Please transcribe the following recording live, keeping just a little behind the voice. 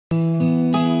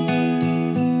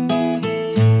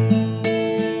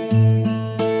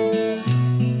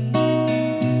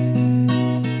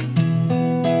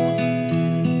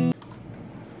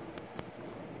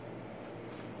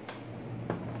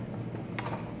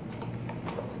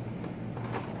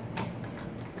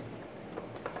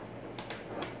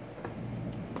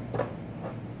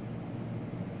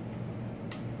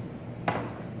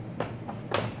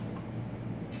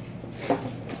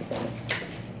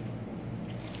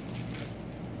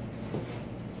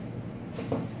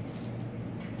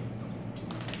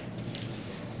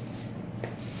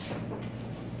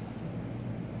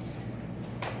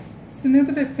now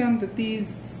that I've found that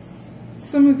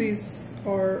some of these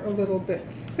are a little bit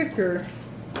thicker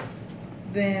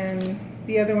than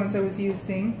the other ones I was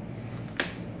using,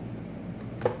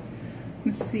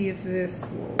 let's see if this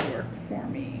will work for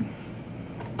me.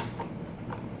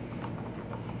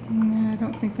 No, I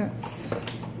don't think that's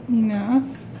enough.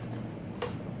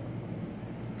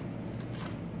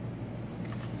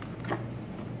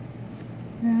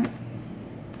 Yeah.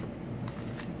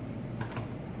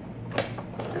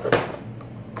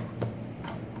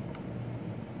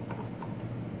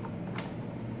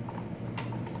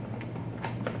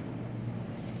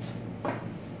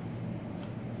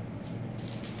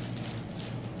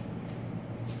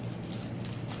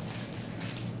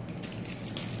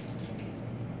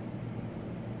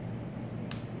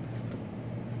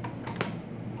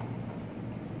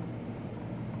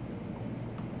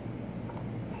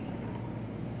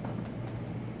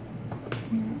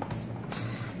 That's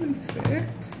too thick.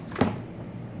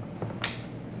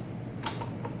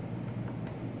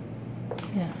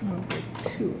 Yeah, I'll get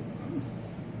 2 of them.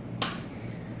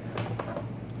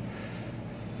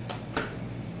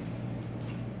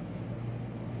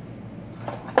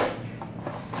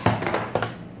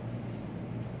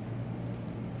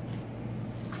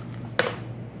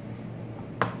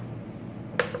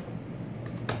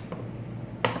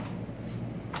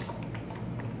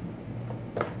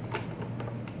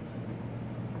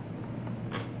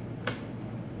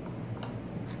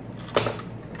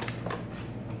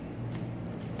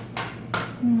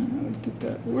 Did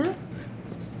that work?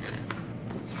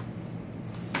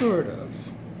 Sort of.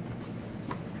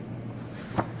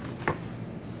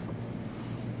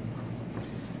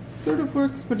 Sort of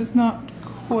works, but it's not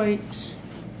quite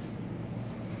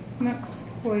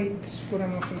what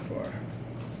I'm looking for.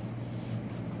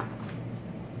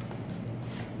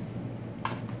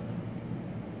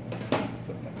 Let's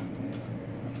put that in there.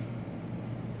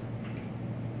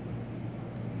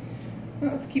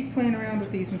 Well, let's keep playing around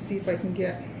with these and see if I can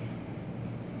get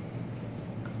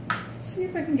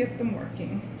them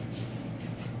working.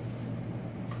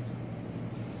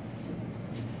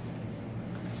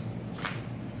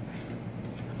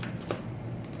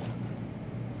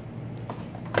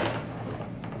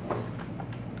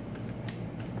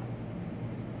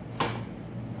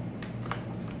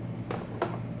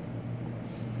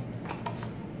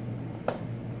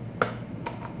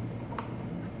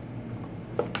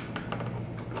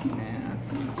 Nah,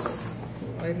 it's just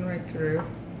sliding right through.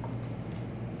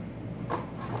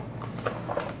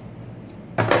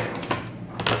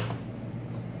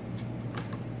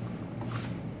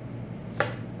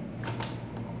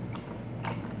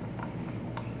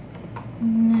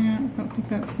 No, I don't think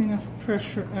that's enough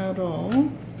pressure at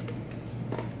all.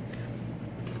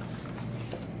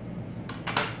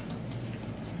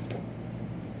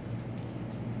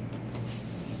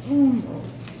 Almost.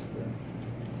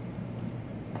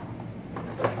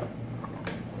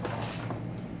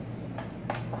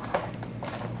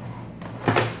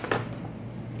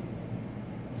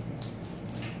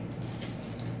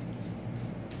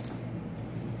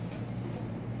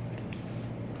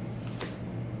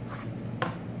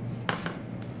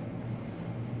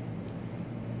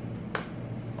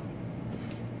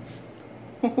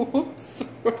 Oops,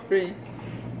 sorry.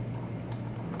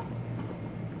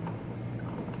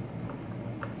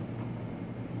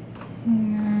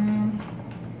 No.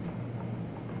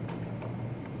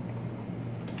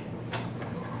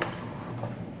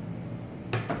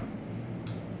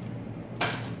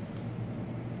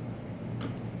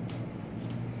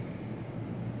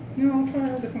 No, I'll try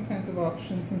all different kinds of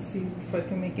options and see if I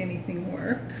can make anything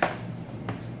work.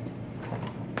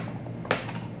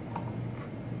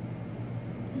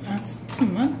 That's too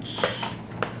much.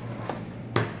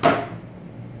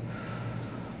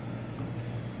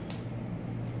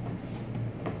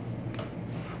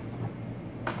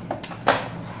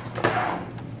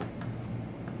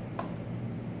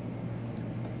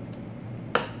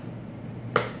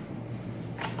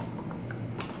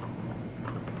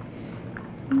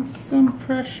 There's some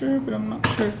pressure, but I'm not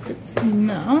sure if it's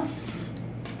enough.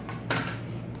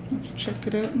 Let's check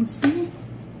it out and see.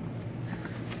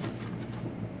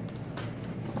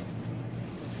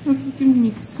 This is giving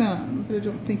me some, but I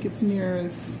don't think it's near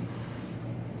as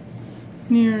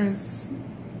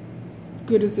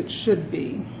good as it should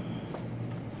be.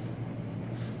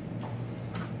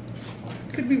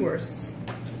 Could be worse.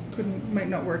 Might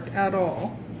not work at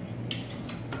all.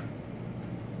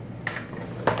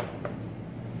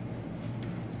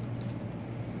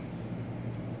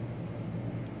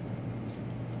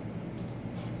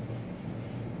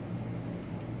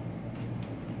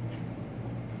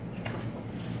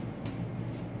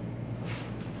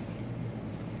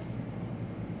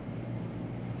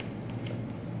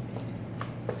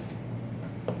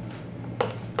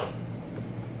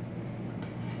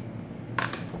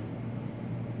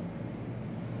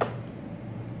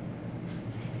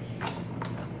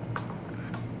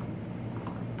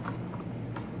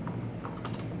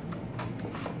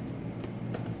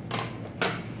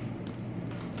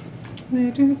 They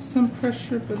do have some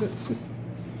pressure, but it's just,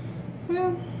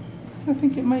 well, I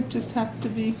think it might just have to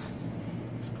be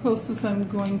as close as I'm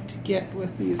going to get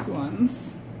with these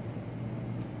ones.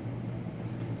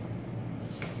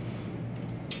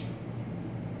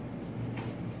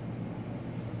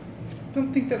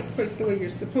 Don't think that's quite the way you're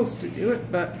supposed to do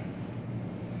it, but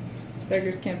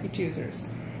beggars can't be choosers.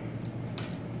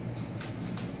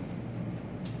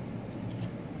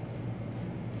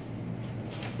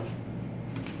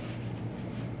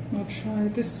 I'll try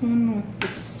this one with the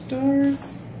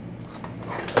stars.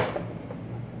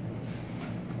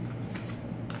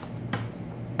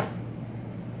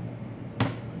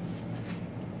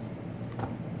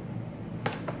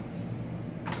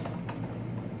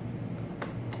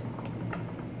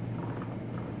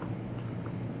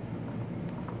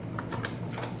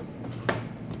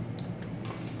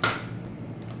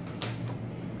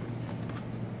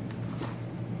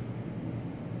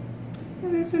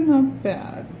 These are not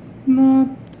bad. Not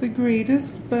the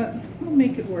greatest, but I'll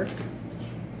make it work.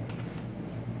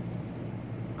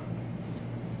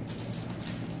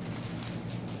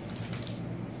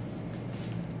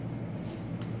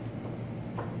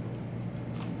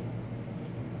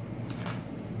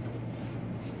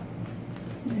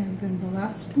 And then the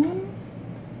last one.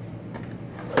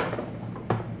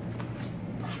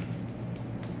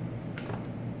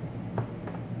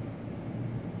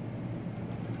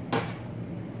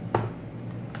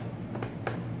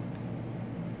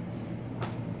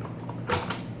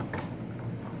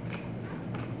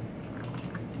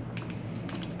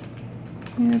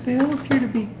 Yeah, they all appear to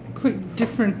be quite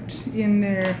different in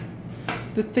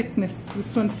the thickness.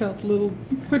 This one felt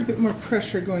quite a bit more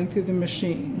pressure going through the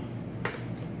machine.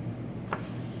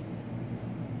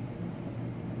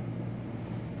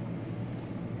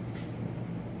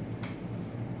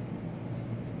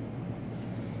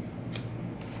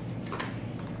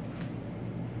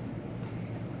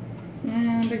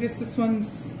 And I guess this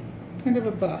one's kind of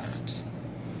a bust,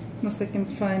 unless I can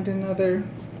find another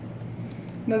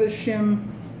shim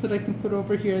that I can put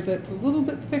over here that's a little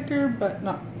bit thicker, but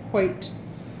not quite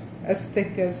as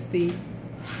thick as the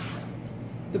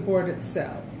board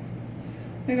itself.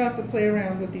 I got to play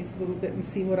around with these a little bit and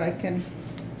see what I can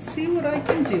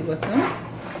do with them.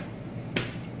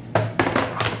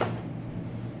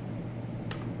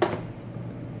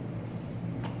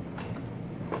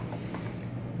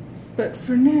 But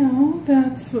for now,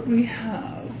 that's what we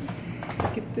have.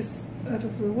 Let's get this out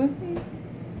of the way.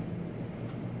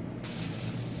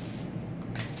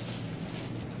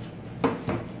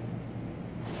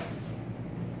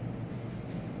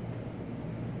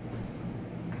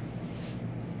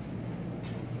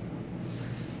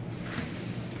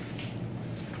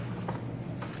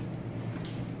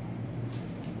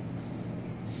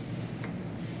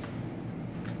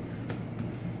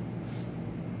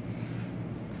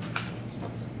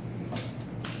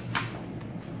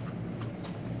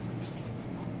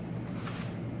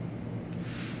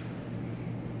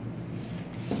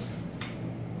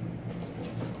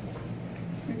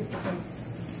 This one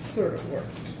sort of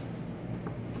worked.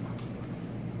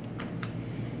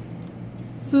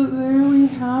 So there we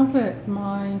have it,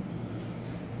 my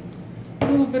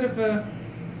little bit of a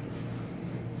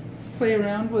play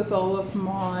around with all of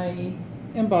my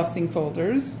embossing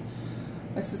folders.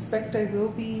 I suspect I will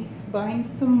be buying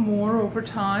some more over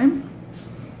time,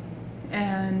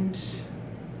 and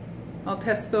I'll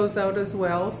test those out as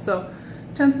well. So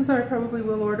chances are I probably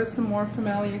will order some more from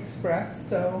AliExpress,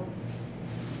 so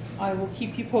I will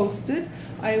keep you posted.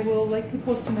 I will likely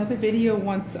post another video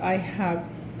once I have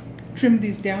trimmed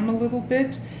these down a little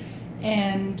bit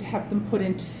and have them put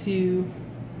into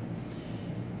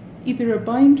either a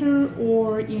binder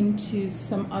or into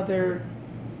some other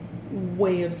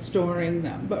way of storing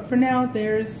them. But for now,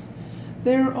 there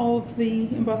are all of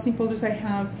the embossing folders I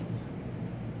have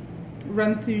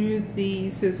run through the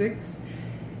Sizzix,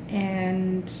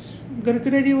 and got a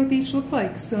good idea what they each look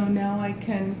like. So now I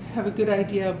can have a good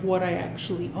idea of what I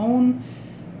actually own,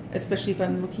 especially if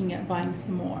I'm looking at buying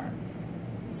some more.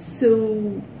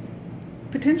 So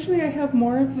potentially I have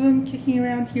more of them kicking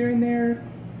around here and there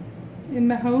in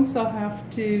the house. I'll have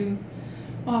to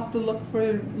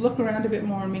look around a bit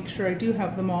more and make sure I do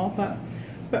have them all.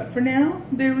 But for now,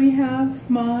 there we have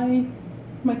my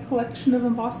collection of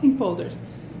embossing folders.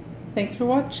 Thanks for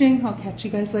watching. I'll catch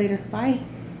you guys later. Bye.